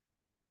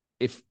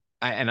if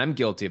and I'm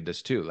guilty of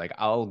this too. Like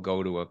I'll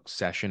go to a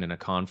session in a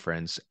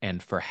conference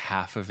and for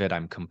half of it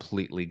I'm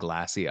completely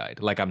glassy-eyed.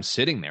 Like I'm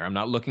sitting there, I'm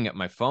not looking at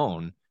my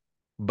phone,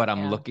 but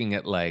I'm Yeah. looking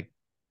at like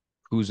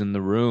who's in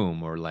the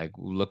room or like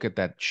look at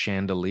that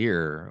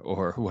chandelier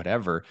or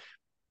whatever.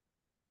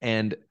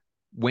 And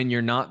when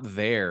you're not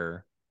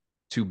there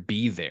to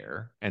be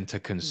there and to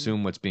Mm.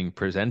 consume what's being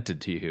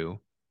presented to you,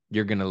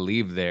 you're going to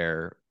leave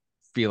there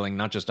feeling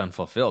not just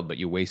unfulfilled, but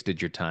you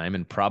wasted your time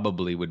and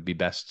probably would be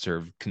best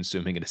served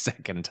consuming it a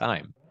second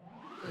time,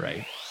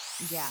 right?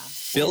 Yeah. And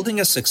Building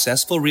a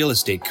successful real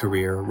estate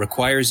career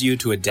requires you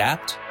to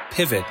adapt,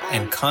 pivot,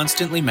 and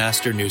constantly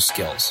master new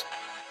skills.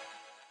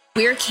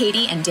 We're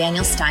Katie and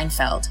Daniel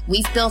Steinfeld.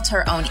 We've built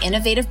our own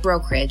innovative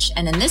brokerage,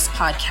 and in this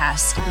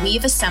podcast,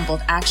 we've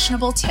assembled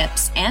actionable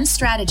tips and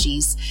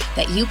strategies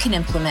that you can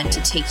implement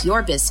to take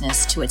your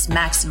business to its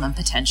maximum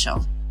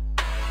potential.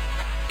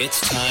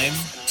 It's time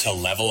to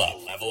level up.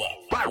 Level up.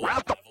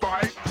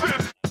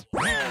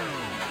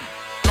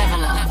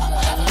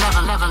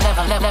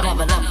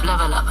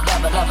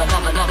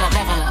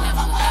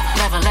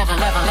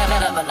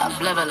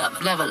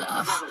 Level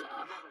up.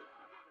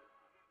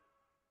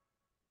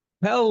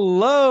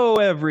 Hello,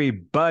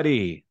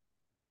 everybody.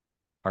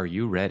 Are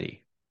you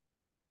ready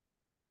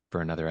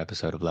for another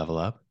episode of Level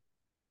Up?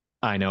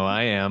 I know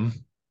I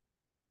am.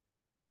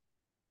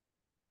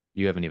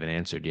 You haven't even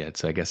answered yet,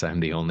 so I guess I'm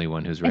the only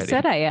one who's I ready.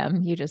 said I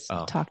am. You just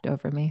Oh, talked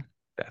over me.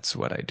 that's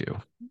what I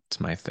do. It's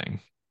my thing.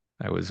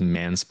 I was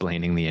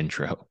mansplaining the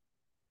intro.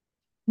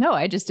 No,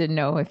 I just didn't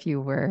know if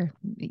you were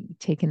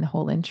taking the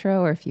whole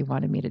intro or if you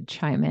wanted me to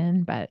chime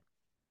in, but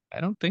I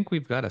don't think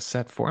we've got a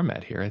set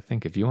format here. I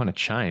think if you want to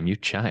chime, you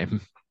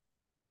chime.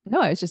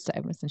 no, I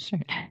wasn't sure.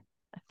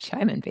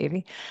 Chime in,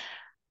 baby.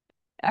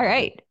 All All good.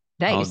 right.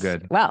 All Nice.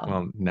 good. Well,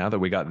 Well, now that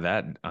we got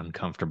that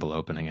uncomfortable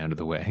opening out of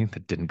the way,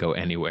 that didn't go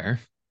anywhere.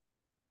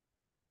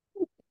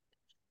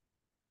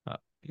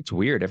 It's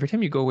weird. Every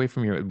time you go away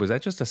from was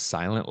that just a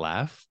silent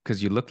laugh?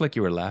 Because you looked like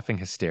you were laughing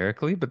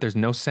hysterically, but there's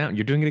no sound.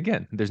 You're doing it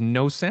again. There's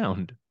no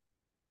sound.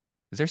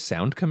 Is there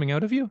sound coming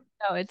out of you?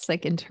 no, it's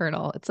like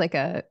internal. It's like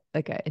a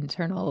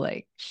internal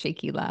like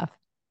shaky laugh.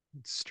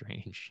 It's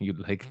strange. You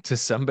like to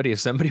somebody,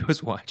 if somebody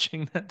was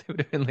watching that, they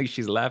would have been like,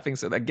 she's laughing.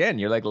 So again,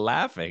 you're like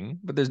laughing,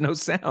 but there's no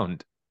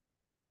sound.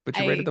 But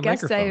you're right at I the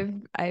guess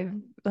microphone.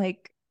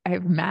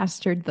 I've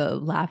mastered the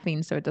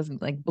laughing so it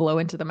doesn't like blow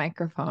into the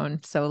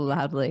microphone so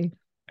loudly.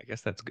 I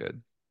guess that's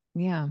good.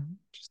 Yeah.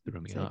 Just threw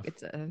me It's a off.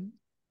 it's a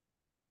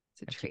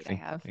it's a trait I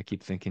have. I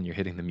keep thinking you're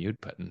hitting the mute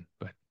button,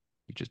 but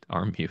you just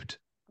are mute.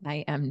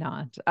 I am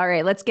not. All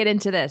right, let's get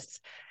into this.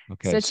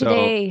 Okay, So so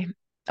today,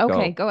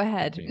 okay, go. go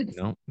ahead. Okay.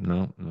 No,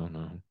 no, no,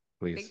 no.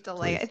 Please, Big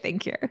delay, I please.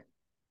 think here.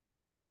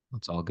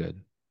 It's all good.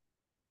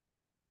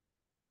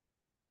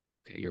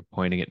 Okay, you're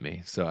pointing at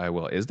me, so I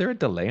will. Is there a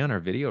delay on our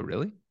video,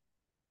 really?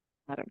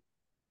 I don't,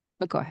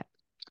 but go ahead.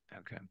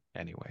 Okay.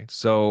 Anyway,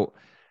 so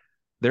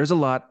there's a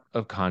lot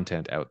of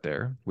content out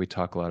there. We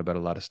talk a lot about a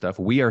lot of stuff.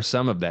 We are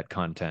some of that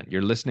content.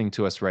 You're listening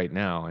to us right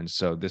now. And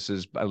so this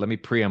is, let me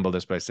preamble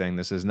this by saying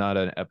this is not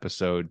an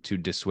episode to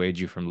dissuade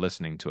you from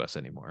listening to us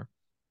anymore.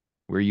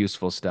 We're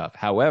useful stuff.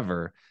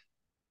 However,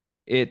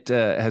 it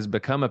has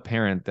become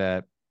apparent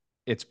that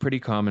it's pretty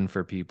common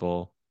for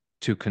people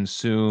to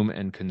consume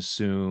and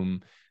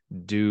consume,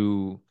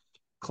 do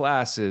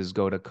classes,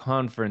 go to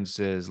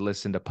conferences,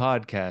 listen to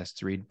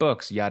podcasts, read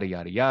books, yada,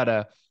 yada,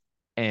 yada.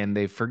 And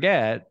they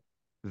forget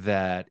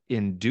that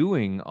in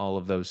doing all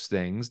of those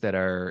things that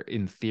are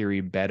in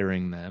theory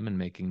bettering them and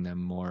making them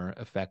more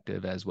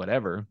effective as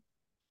whatever,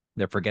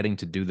 they're forgetting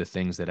to do the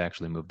things that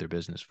actually move their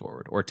business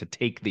forward or to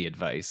take the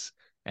advice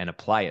and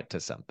apply it to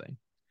something.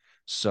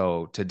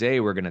 So today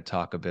we're going to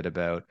talk a bit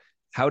about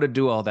how to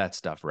do all that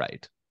stuff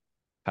right,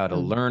 how to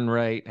Mm, learn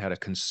right, how to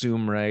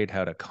consume right,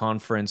 how to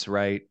conference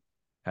right,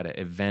 how to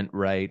event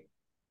right,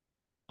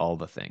 all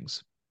the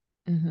things.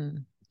 hmm.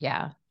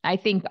 Yeah, I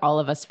think all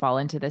of us fall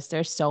into this.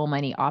 There's so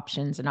many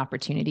options and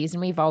opportunities,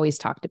 and we've always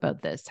talked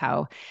about this,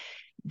 how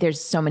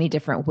there's so many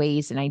different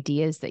ways and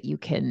ideas that you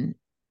can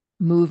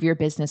move your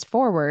business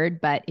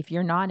forward. But if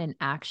you're not in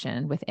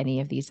action with any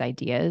of these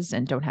ideas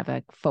and don't have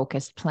a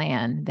focused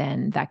plan,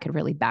 then that could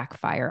really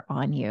backfire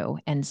on you.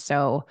 And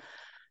so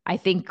I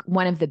think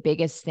one of the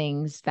biggest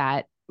things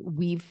that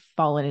we've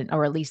fallen in,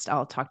 or at least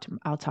I'll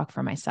talk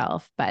for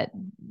myself, but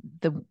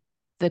the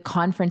the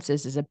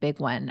conferences is a big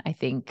one. I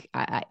think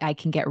I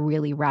can get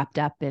really wrapped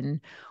up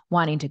in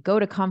wanting to go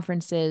to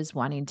conferences,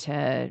 wanting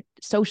to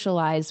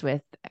socialize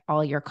with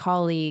all your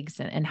colleagues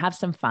and have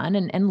some fun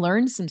and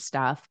learn some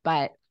stuff.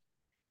 But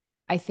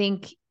I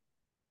think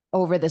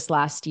over this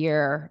last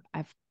year,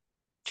 I've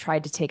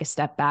tried to take a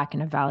step back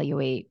and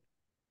evaluate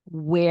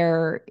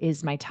where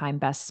is my time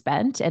best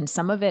spent. And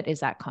some of it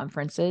is at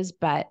conferences,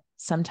 but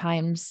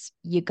sometimes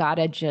you got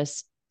to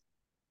just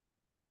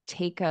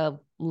take a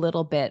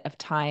little bit of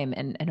time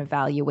and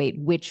evaluate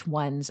which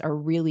ones are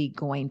really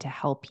going to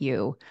help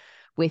you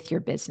with your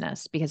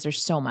business because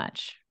there's so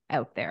much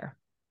out there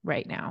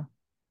right now.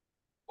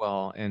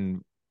 Well,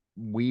 and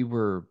we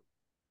were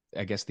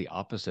I guess the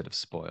opposite of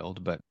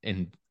spoiled, but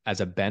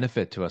as a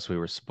benefit to us, we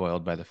were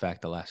spoiled by the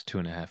fact the last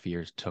 2.5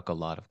 years took a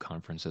lot of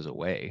conferences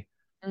away.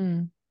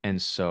 Mm,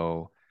 And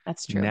so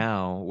that's true.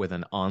 now with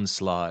an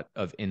onslaught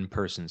of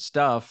in-person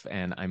stuff,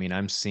 and I mean,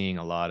 I'm seeing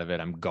a lot of it.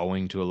 I'm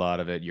going to a lot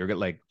of it. You're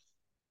like,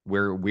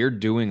 we're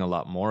doing a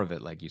lot more of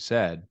it, like you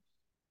said.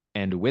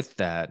 And with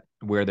that,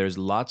 where there's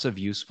lots of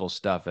useful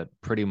stuff at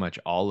pretty much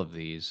all of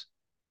these,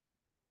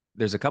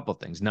 there's a couple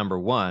things. Number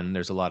one,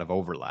 there's a lot of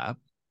overlap,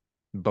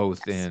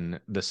 both Yes. in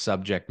the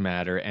subject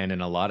matter and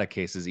in a lot of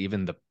cases,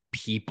 even the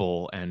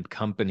people and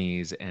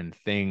companies and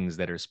things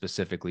that are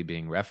specifically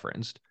being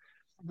referenced.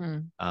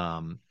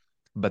 Mhm.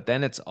 But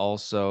then it's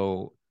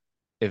also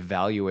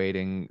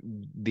evaluating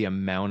the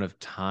amount of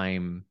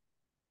time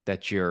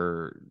that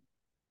you're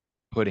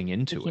putting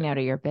into Taking it out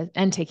of your business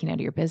and taking out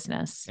of your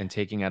business. and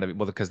taking out of it.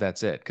 Well, because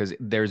that's it. Because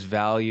there's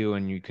value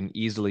and you can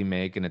easily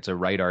make, and it's a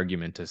right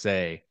argument to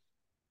say,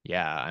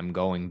 yeah, I'm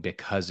going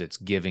because it's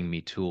giving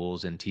me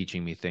tools and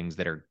teaching me things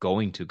that are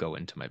going to go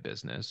into my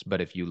business.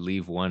 But if you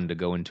leave one to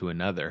go into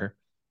another,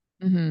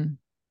 Mm-hmm.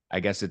 I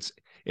guess it's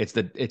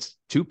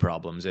two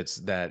problems. It's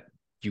that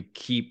you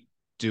keep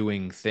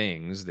doing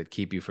things that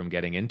keep you from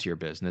getting into your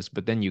business,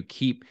 but then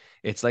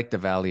it's like the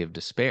valley of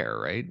despair,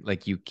 right?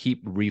 Like you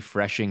keep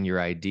refreshing your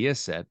idea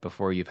set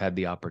before you've had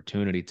the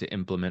opportunity to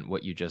implement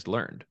what you just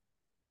learned.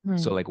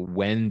 So like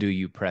when do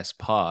you press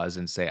pause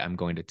and say, I'm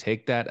going to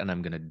take that and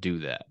I'm going to do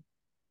that?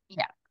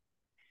 Yeah.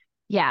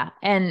 Yeah.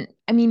 And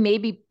I mean,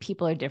 maybe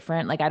people are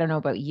different. Like, I don't know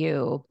about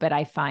you, but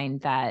I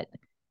find that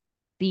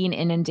being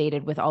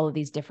inundated with all of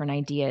these different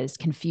ideas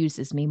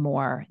confuses me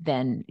more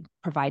than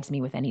provides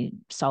me with any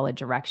solid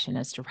direction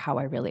as to how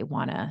I really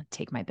want to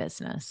take my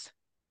business.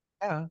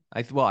 Yeah.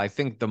 I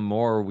think the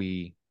more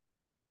we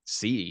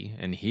see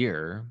and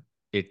hear,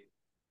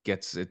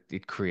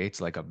 it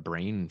creates like a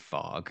brain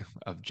fog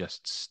of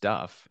just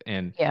stuff.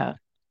 And Yeah.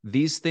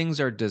 these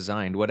things are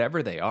designed,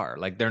 whatever they are,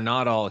 like they're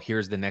not all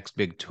here's the next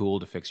big tool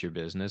to fix your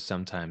business.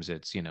 Sometimes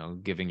it's,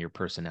 giving your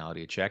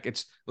personality a check.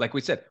 It's like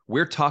we said,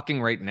 we're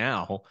talking right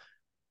now.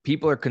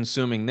 People are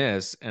consuming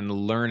this and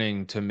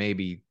learning to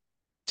maybe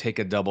take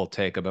a double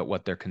take about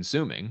what they're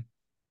consuming,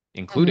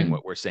 including Mhm.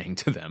 what we're saying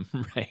to them,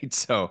 right?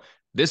 So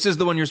this is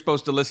the one you're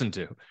supposed to listen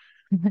to.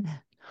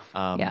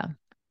 Um, Yeah.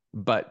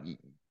 but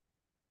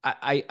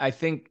I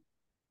think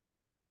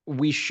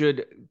we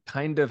should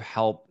kind of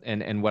help,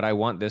 and what I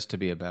want this to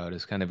be about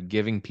is kind of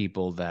giving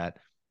people that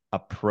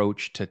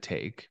approach to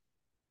take.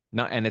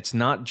 And it's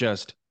not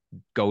just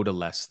go to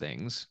less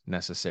things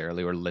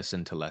necessarily or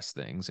listen to less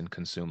things and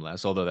consume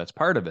less, although that's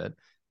part of it.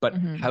 But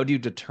Mhm. how do you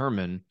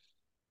determine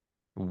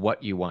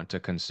what you want to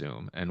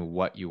consume and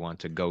what you want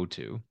to go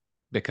to?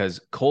 Because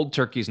cold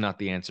turkey is not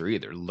the answer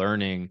either.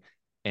 Learning,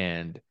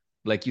 and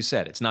like you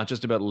said, it's not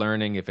just about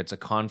learning. If it's a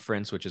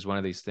conference, which is one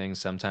of these things,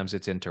 sometimes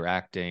it's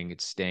interacting,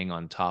 it's staying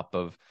on top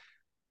of,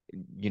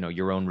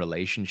 your own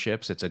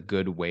relationships. It's a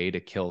good way to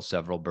kill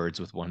several birds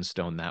with one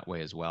stone that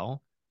way as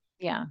well.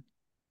 Yeah.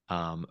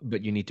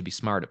 But you need to be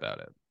smart about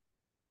it.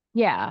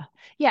 Yeah.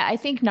 Yeah. I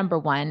think number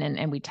one,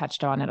 and we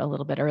touched on it a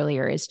little bit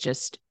earlier, is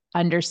just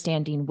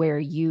understanding where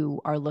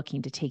you are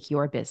looking to take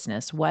your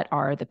business. What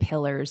are the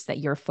pillars that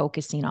you're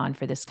focusing on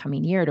for this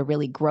coming year to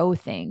really grow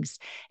things?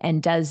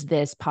 And does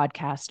this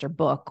podcast or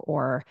book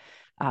or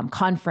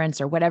conference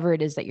or whatever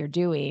it is that you're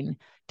doing,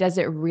 does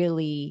it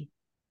really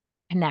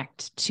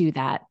connect to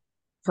that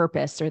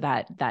purpose or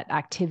that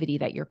activity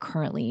that you're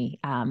currently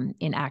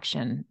in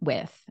action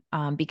with?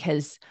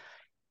 Because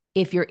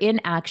if you're in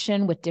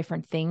action with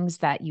different things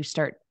that you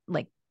start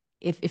like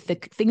if the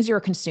things you're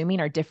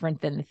consuming are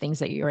different than the things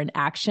that you're in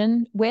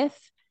action with,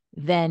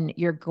 then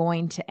you're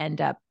going to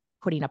end up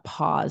putting a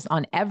pause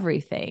on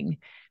everything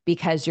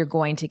because you're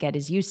going to get,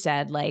 as you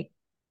said, like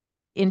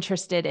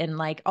interested in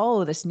like,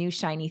 oh, this new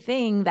shiny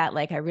thing that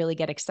like I really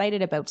get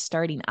excited about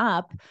starting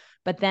up.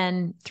 But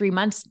then 3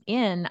 months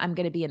in, I'm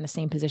going to be in the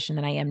same position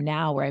that I am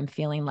now, where I'm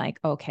feeling like,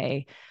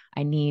 okay,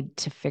 I need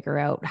to figure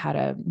out how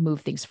to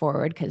move things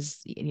forward,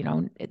 because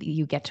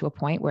you get to a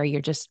point where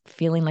you're just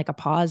feeling like a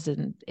pause,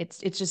 and it's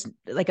just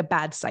like a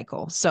bad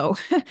cycle. So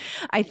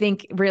I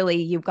think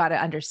really you've got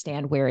to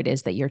understand where it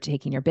is that you're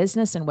taking your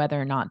business and whether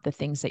or not the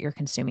things that you're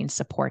consuming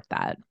support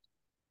that.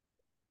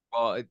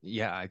 Well,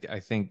 yeah, I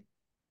think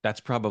that's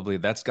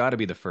got to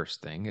be the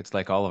first thing. It's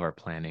like all of our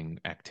planning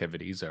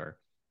activities are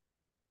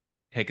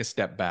take a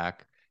step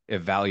back,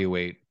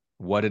 evaluate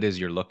what it is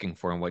you're looking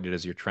for and what it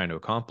is you're trying to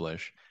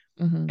accomplish.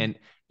 Mm-hmm. And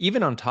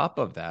even on top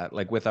of that,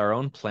 like with our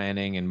own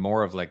planning and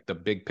more of like the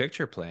big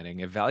picture planning,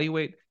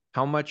 evaluate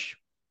how much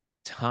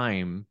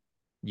time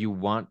you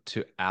want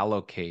to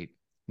allocate,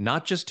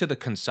 not just to the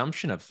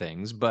consumption of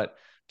things, but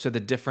to the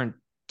different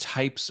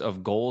types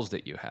of goals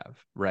that you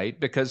have, right?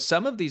 Because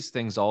some of these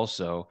things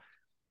also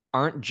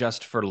aren't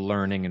just for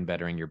learning and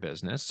bettering your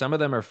business. Some of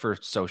them are for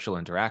social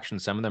interaction.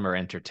 Some of them are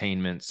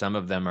entertainment. Some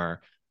of them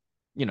are,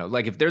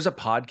 like if there's a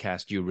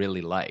podcast you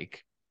really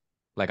like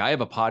I have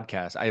one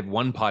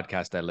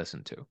podcast I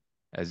listen to,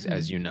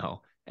 as you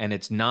know, and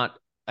it's not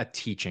a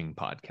teaching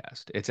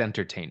podcast. It's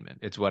entertainment.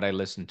 It's what I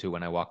listen to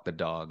when I walk the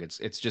dog.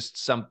 It's just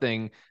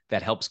something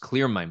that helps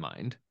clear my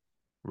mind,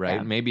 right?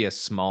 Yeah. Maybe a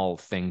small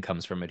thing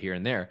comes from it here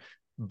and there,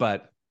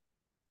 but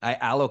I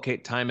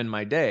allocate time in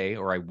my day,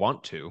 or I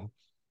want to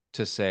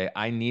say,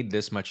 I need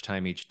this much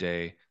time each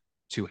day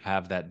to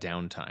have that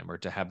downtime or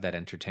to have that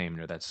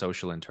entertainment or that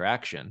social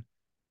interaction.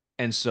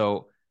 And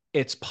so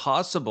it's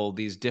possible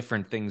these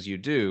different things you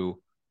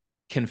do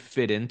can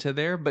fit into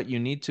there, but you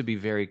need to be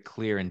very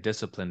clear and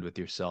disciplined with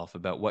yourself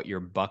about what your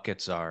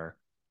buckets are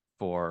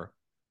for,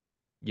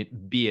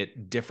 be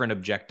it different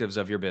objectives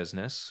of your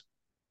business,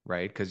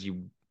 right? Because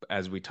you,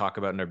 as we talk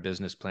about in our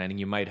business planning,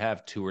 you might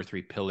have 2 or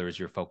 3 pillars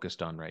you're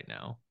focused on right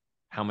now.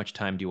 How much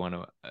time do you want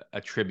to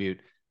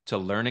attribute to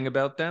learning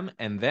about them?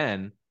 And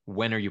then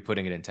when are you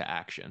putting it into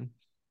action?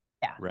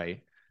 Yeah.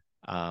 Right.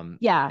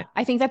 Yeah,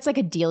 I think that's like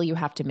a deal you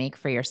have to make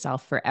for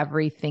yourself for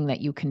everything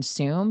that you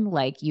consume.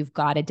 Like you've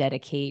got to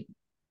dedicate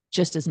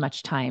just as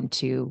much time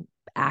to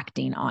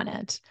acting on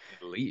it,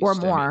 at least, or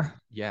more.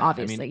 yeah,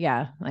 obviously.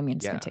 Yeah. I mean,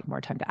 it's going to take more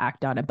time to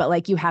act on it, but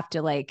like you have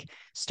to like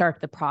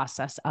start the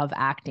process of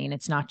acting.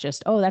 It's not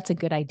just, oh, that's a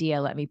good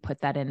idea, let me put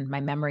that in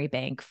my memory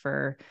bank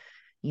for,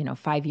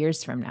 5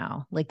 years from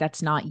now. Like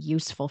that's not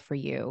useful for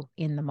you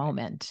in the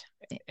moment.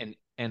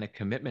 And a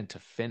commitment to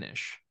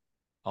finish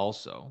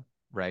also,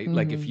 right? Mm-hmm.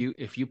 Like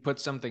if you put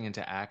something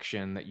into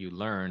action that you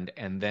learned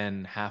and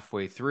then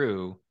halfway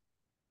through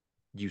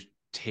you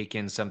take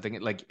in something,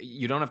 like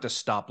you don't have to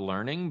stop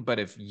learning, but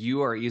if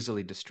you are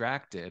easily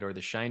distracted or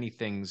the shiny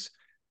things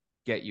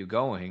get you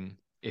going,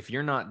 if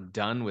you're not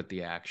done with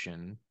the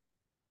action,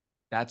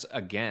 that's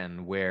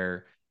again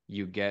where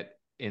you get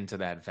into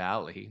that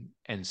valley,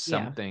 and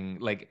something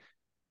like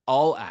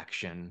all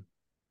action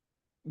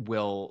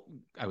will,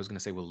 I was going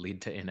to say will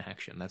lead to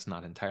inaction. That's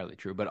not entirely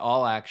true, but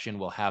all action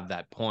will have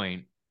that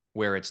point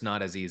where it's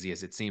not as easy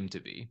as it seemed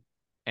to be.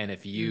 And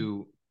if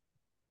you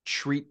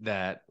treat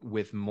that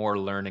with more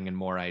learning and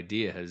more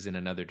ideas in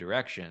another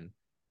direction,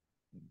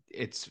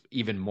 it's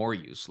even more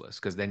useless,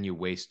 because then you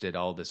wasted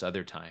all this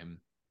other time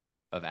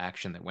of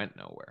action that went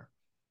nowhere.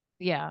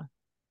 Yeah.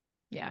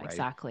 Yeah, right?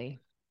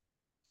 Exactly.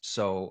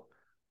 So,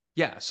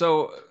 yeah.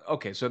 So,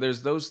 okay. So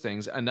there's those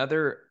things.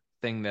 Another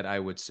thing that I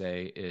would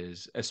say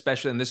is,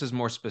 especially, and this is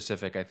more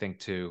specific, I think,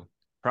 to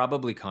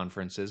probably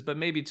conferences, but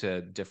maybe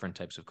to different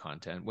types of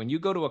content. When you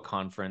go to a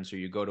conference or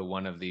you go to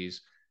one of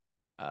these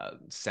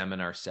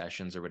seminar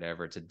sessions or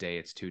whatever, it's a day,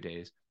 it's 2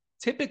 days.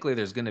 Typically,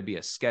 there's going to be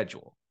a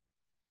schedule.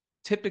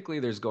 Typically,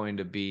 there's going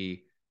to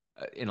be,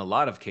 in a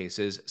lot of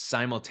cases,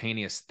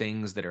 simultaneous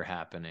things that are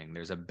happening.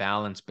 There's a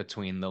balance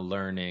between the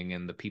learning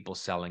and the people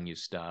selling you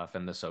stuff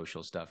and the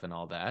social stuff and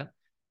all that.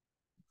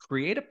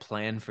 Create a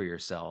plan for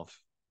yourself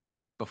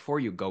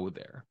before you go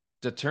there.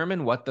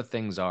 Determine what the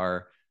things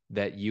are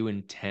that you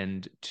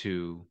intend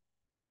to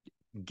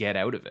get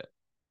out of it.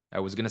 I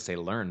was going to say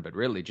learn, but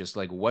really just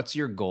like, what's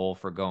your goal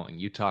for going?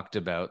 You talked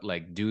about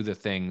like, do the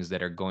things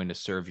that are going to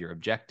serve your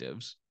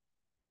objectives,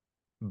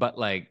 but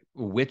like,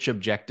 which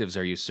objectives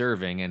are you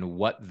serving and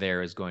what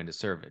there is going to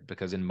serve it?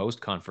 Because in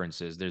most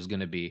conferences, there's going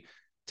to be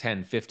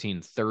 10,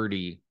 15,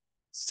 30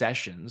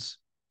 sessions,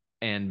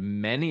 and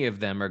many of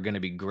them are going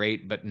to be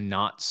great, but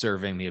not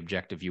serving the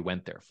objective you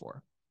went there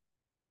for.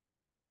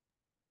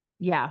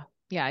 Yeah,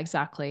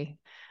 exactly.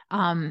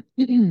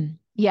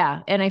 Yeah.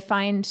 And I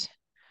find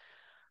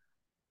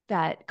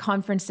that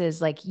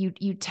conferences, like you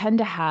tend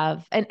to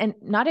have, and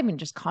not even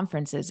just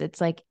conferences, it's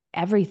like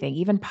everything,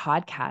 even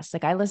podcasts.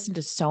 Like I listen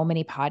to so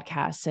many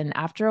podcasts, and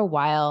after a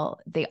while,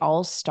 they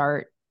all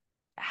start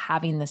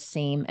having the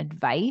same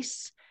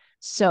advice.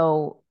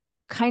 So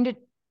kind of,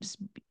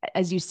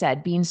 as you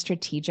said, being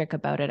strategic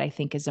about it, I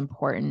think is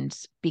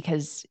important,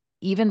 because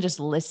even just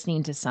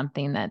listening to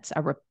something that's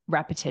a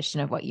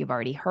repetition of what you've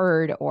already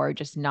heard, or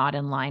just not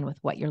in line with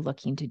what you're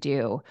looking to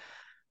do,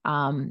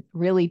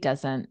 really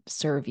doesn't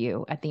serve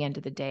you at the end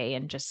of the day,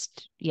 and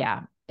just,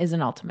 is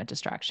an ultimate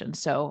distraction.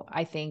 So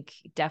I think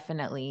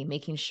definitely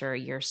making sure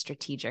you're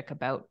strategic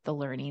about the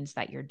learnings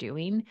that you're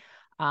doing.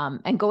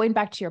 And going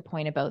back to your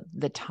point about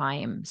the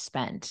time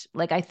spent,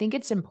 like, I think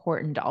it's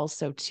important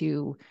also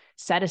to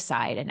set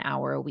aside an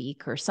hour a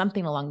week or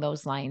something along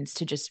those lines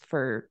to just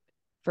for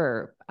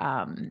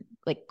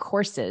like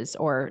courses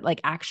or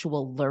like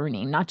actual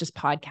learning, not just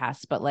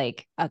podcasts, but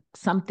like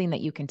something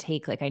that you can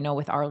take. Like I know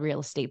with our real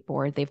estate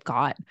board, they've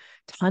got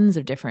tons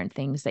of different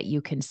things that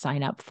you can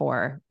sign up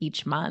for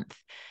each month.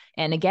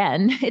 And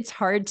again, it's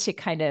hard to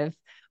kind of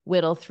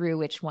whittle through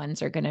which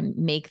ones are going to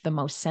make the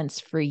most sense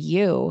for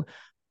you,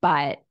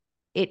 but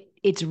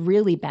it's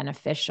really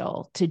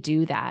beneficial to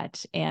do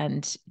that.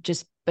 And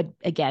just, but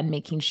again,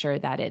 making sure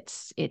that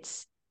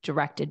it's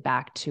directed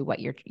back to what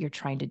you're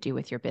trying to do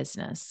with your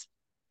business.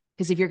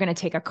 Because if you're going to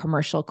take a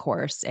commercial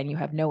course and you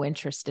have no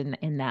interest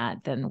in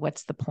that, then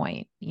what's the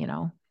point,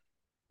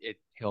 It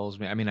kills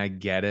me. I mean, I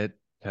get it,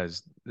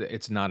 because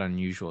it's not an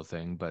unusual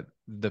thing, but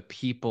the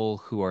people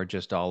who are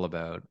just all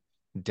about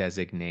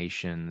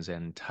designations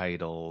and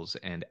titles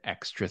and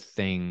extra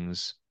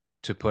things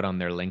to put on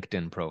their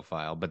LinkedIn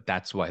profile, but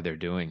that's why they're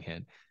doing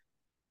it.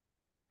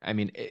 I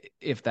mean,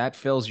 if that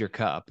fills your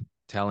cup,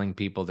 telling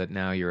people that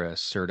now you're a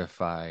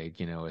certified,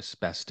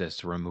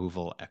 asbestos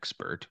removal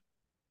expert,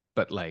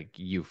 but like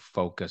you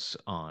focus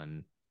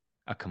on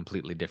a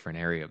completely different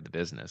area of the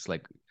business,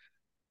 like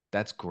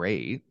that's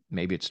great.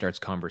 Maybe it starts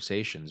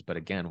conversations, but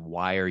again,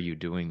 why are you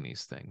doing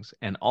these things?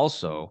 And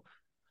also,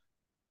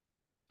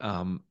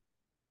 um,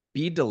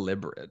 be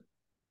deliberate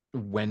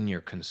when you're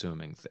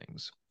consuming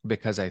things.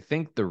 Because I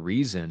think the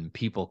reason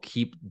people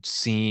keep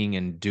seeing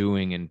and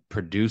doing and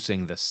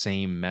producing the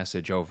same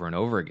message over and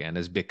over again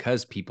is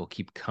because people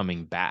keep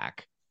coming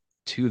back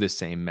to the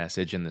same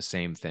message and the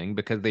same thing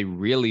because they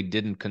really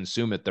didn't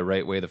consume it the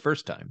right way the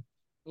first time.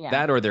 Yeah.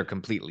 That or they're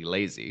completely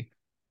lazy.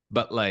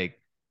 But like,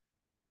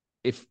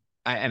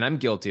 and I'm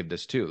guilty of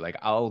this too. Like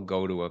I'll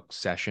go to a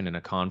session in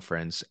a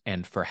conference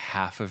and for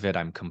half of it,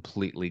 I'm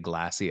completely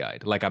glassy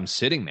eyed. Like I'm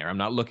sitting there, I'm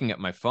not looking at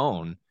my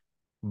phone,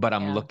 but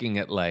I'm looking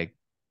at like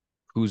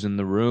who's in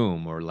the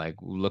room or like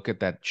look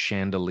at that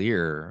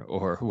chandelier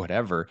or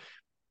whatever.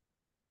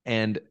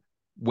 And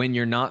when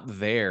you're not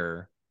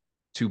there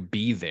to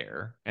be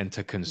there and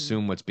to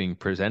consume what's being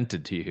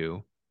presented to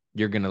you,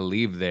 you're going to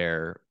leave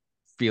there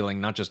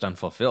feeling not just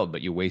unfulfilled,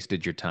 but you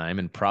wasted your time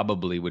and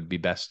probably would be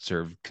best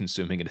served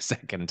consuming it a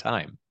second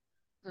time.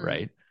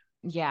 Right.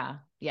 Yeah.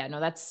 Yeah.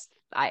 No,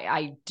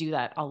 I do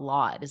that a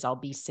lot is I'll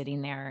be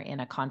sitting there in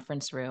a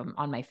conference room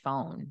on my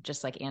phone,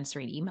 just like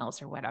answering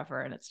emails or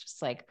whatever. And it's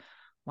just like,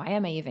 why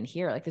am I even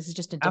here? Like, this is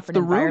just a different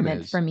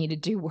environment for me to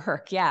do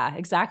work. Yeah,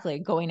 exactly.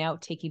 Going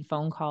out, taking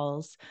phone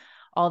calls,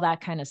 all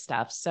that kind of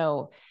stuff.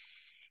 So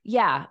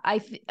yeah,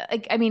 I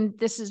mean,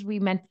 we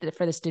meant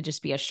for this to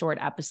just be a short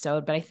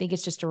episode, but I think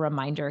it's just a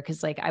reminder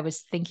because like I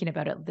was thinking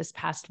about it this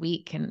past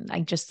week and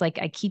I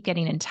keep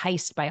getting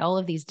enticed by all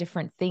of these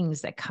different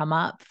things that come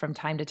up from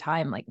time to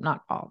time, like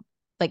not all,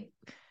 like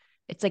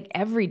it's like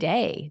every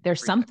day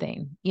there's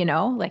something,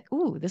 like,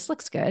 ooh, this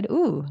looks good.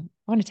 Ooh, I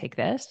want to take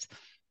this.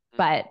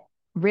 But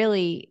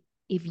really,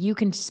 if you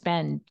can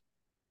spend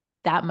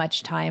that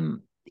much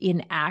time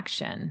in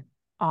action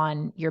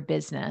on your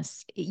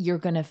business, you're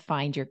going to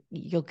find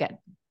you'll get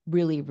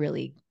really,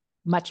 really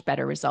much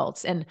better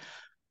results. And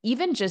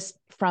even just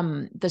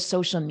from the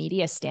social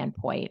media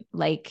standpoint,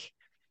 like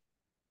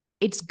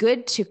it's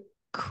good to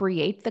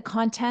create the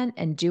content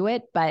and do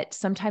it, but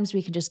sometimes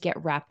we can just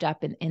get wrapped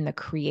up in the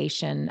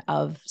creation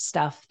of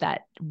stuff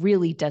that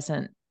really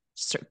doesn't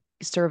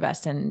serve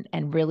us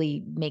and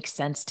really make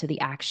sense to the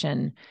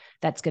action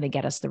that's going to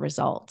get us the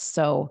results.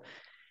 So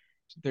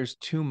there's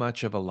too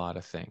much of a lot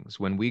of things.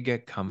 When we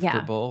get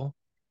comfortable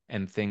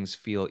and things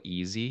feel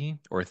easy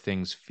or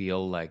things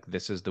feel like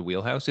this is the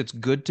wheelhouse, it's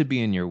good to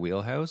be in your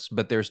wheelhouse,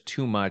 but there's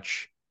too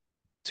much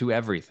to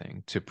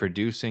everything, to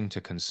producing, to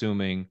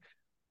consuming.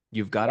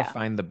 You've got to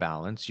find the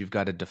balance. You've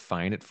got to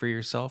define it for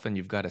yourself and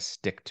you've got to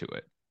stick to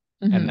it.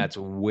 And that's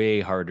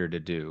way harder to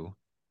do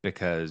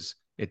because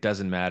it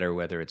doesn't matter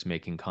whether it's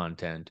making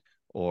content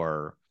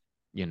or,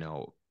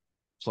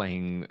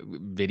 playing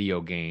video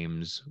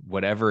games,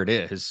 whatever it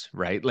is,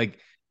 right? Like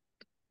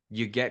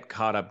you get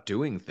caught up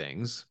doing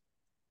things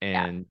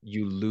and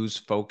you lose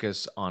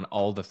focus on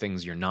all the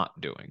things you're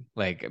not doing.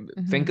 Like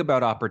think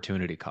about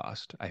opportunity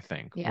cost, I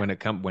think, when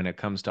it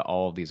comes to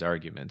all of these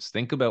arguments.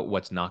 Think about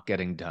what's not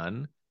getting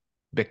done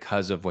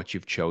because of what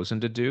you've chosen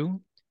to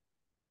do.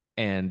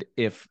 And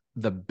if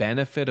the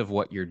benefit of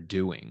what you're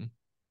doing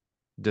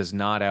does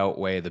not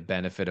outweigh the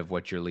benefit of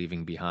what you're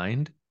leaving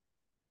behind,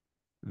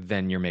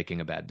 then you're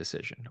making a bad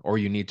decision or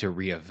you need to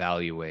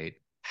reevaluate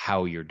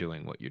how you're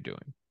doing what you're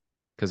doing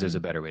because there's a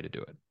better way to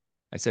do it.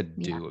 I said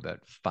do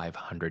about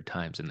 500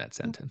 times in that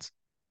sentence.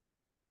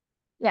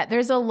 Yeah,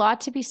 there's a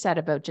lot to be said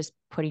about just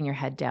putting your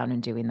head down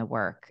and doing the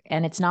work.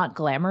 And it's not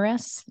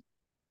glamorous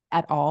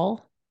at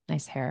all.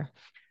 Nice hair.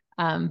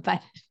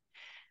 But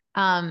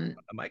am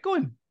I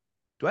going,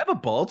 do I have a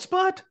bald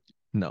spot?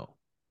 No.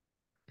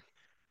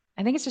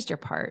 I think it's just your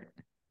part.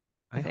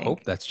 I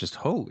hope that's just,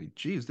 holy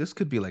geez, this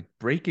could be like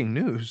breaking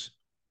news.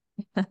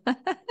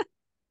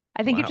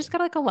 I think you just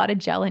got like a lot of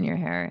gel in your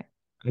hair.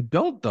 I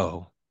don't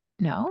though.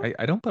 No,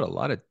 I don't put a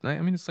lot of, I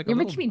mean, it's like you're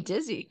making me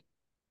dizzy.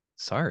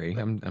 Sorry,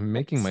 I'm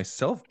making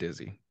myself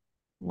dizzy.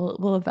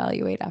 We'll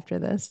evaluate after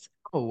this.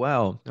 Oh,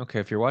 wow.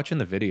 Okay, if you're watching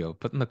the video,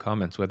 put in the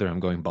comments whether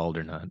I'm going bald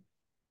or not.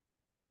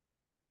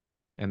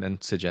 And then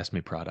suggest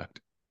me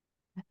product.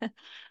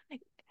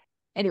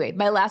 Anyway,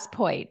 my last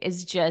point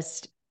is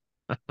just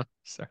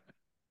sorry.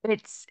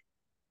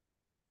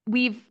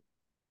 We've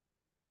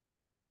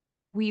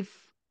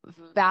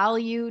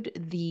valued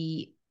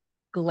the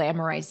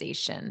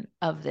glamorization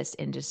of this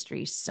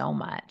industry so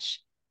much.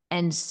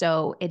 And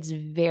so it's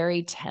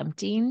very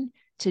tempting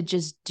to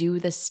just do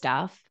the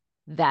stuff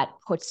that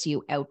puts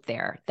you out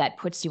there, that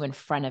puts you in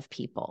front of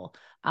people.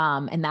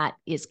 And that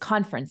is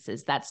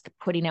conferences. That's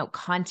putting out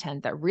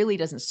content that really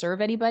doesn't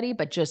serve anybody,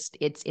 but just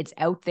it's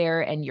out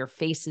there and your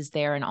face is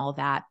there and all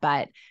that.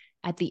 But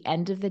at the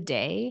end of the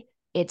day,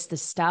 it's the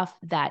stuff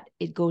that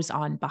it goes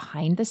on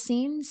behind the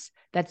scenes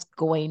that's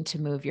going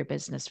to move your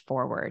business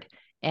forward.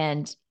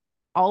 And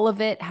all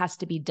of it has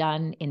to be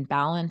done in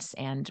balance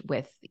and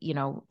with, you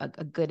know,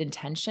 a good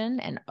intention,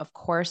 and of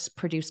course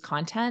produce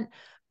content,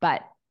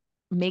 but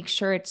make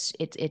sure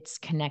it's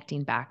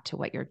connecting back to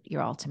what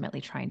you're ultimately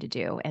trying to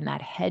do. And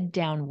that head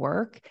down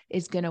work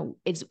is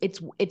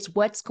it's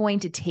what's going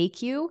to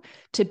take you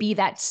to be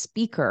that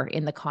speaker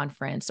in the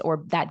conference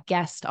or that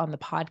guest on the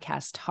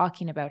podcast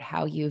talking about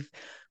how you've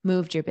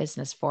moved your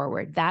business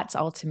forward. That's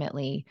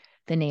ultimately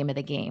the name of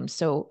the game.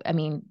 So, I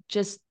mean,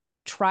 just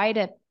try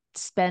to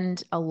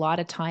spend a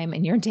lot of time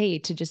in your day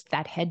to just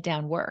that head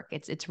down work.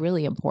 It's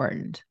really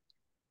important.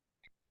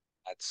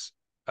 That's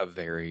a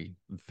very,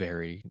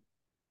 very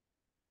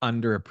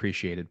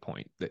underappreciated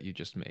point that you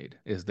just made,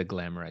 is the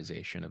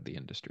glamorization of the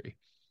industry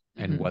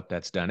and what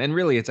that's done. And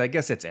really, I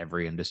guess it's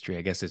every industry.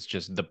 I guess it's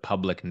just the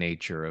public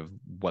nature of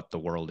what the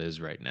world is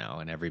right now,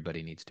 and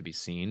everybody needs to be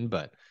seen.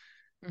 But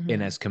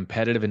in as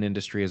competitive an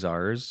industry as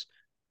ours,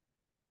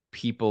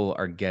 people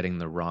are getting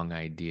the wrong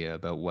idea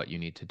about what you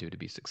need to do to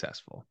be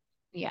successful.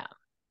 Yeah,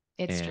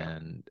 it's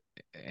true.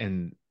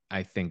 And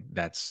I think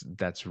that's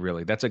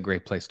a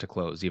great place to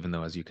close, even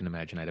though, as you can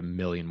imagine, I had a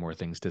million more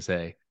things to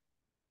say.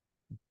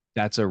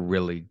 That's a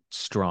really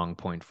strong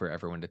point for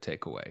everyone to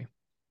take away.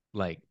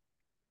 Like,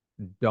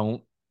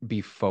 don't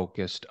be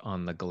focused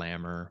on the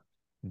glamour.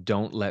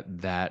 Don't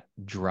let that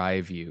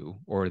drive you,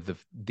 or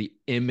the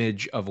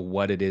image of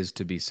what it is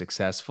to be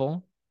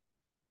successful.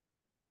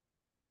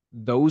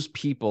 Those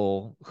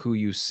people who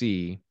you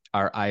see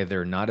are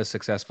either not as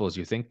successful as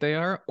you think they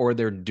are, or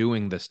they're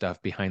doing the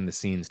stuff behind the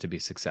scenes to be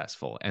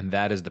successful. And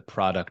that is the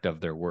product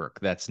of their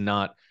work. That's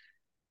not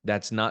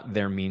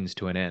their means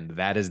to an end.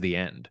 That is the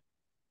end.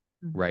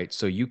 Right?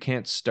 So you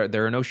can't start,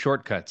 there are no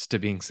shortcuts to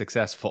being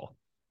successful,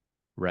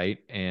 right?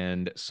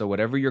 And so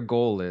whatever your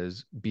goal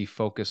is, be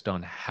focused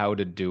on how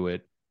to do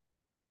it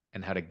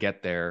and how to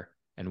get there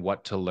and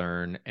what to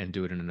learn, and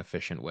do it in an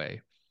efficient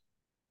way.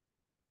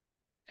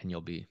 And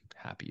you'll be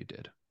happy you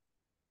did.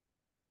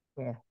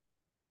 Yeah.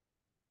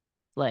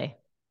 Slay.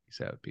 You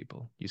say it,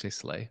 people. You say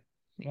slay.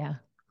 Yeah.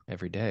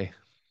 Every day.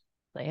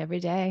 Slay every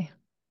day.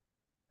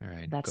 All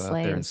right. That's go out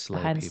there and slay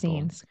behind people. the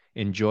scenes.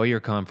 Enjoy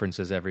your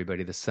conferences,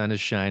 everybody. The sun is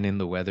shining,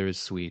 the weather is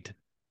sweet,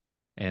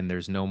 and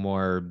there's no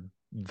more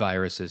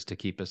viruses to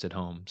keep us at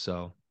home.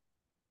 So,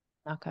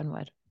 knock on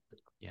wood.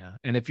 Yeah.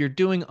 And if you're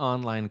doing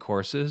online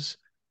courses,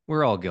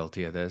 we're all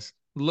guilty of this.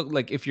 Look,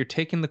 like if you're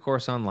taking the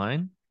course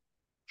online,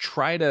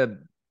 try to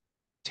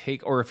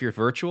or if you're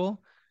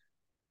virtual,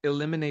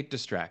 eliminate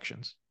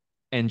distractions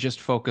and just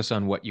focus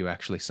on what you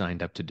actually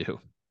signed up to do,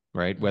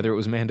 right? Whether it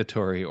was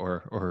mandatory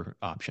or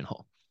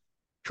optional.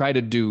 Try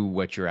to do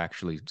what you're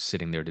actually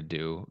sitting there to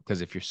do.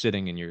 Because if you're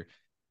sitting and you're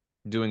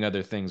doing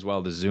other things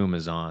while the Zoom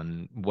is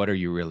on, what are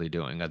you really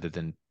doing other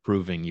than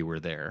proving you were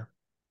there,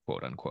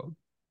 quote unquote?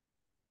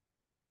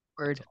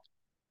 Word.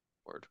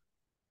 Word.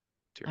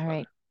 All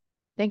right.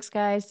 Thanks,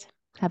 guys.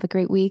 Have a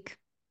great week.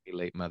 Happy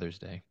late Mother's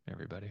Day,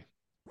 everybody.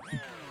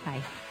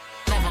 Bye.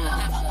 Level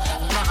up,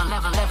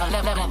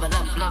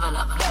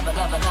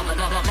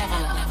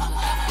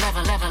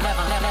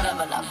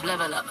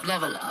 level up,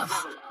 level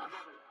up.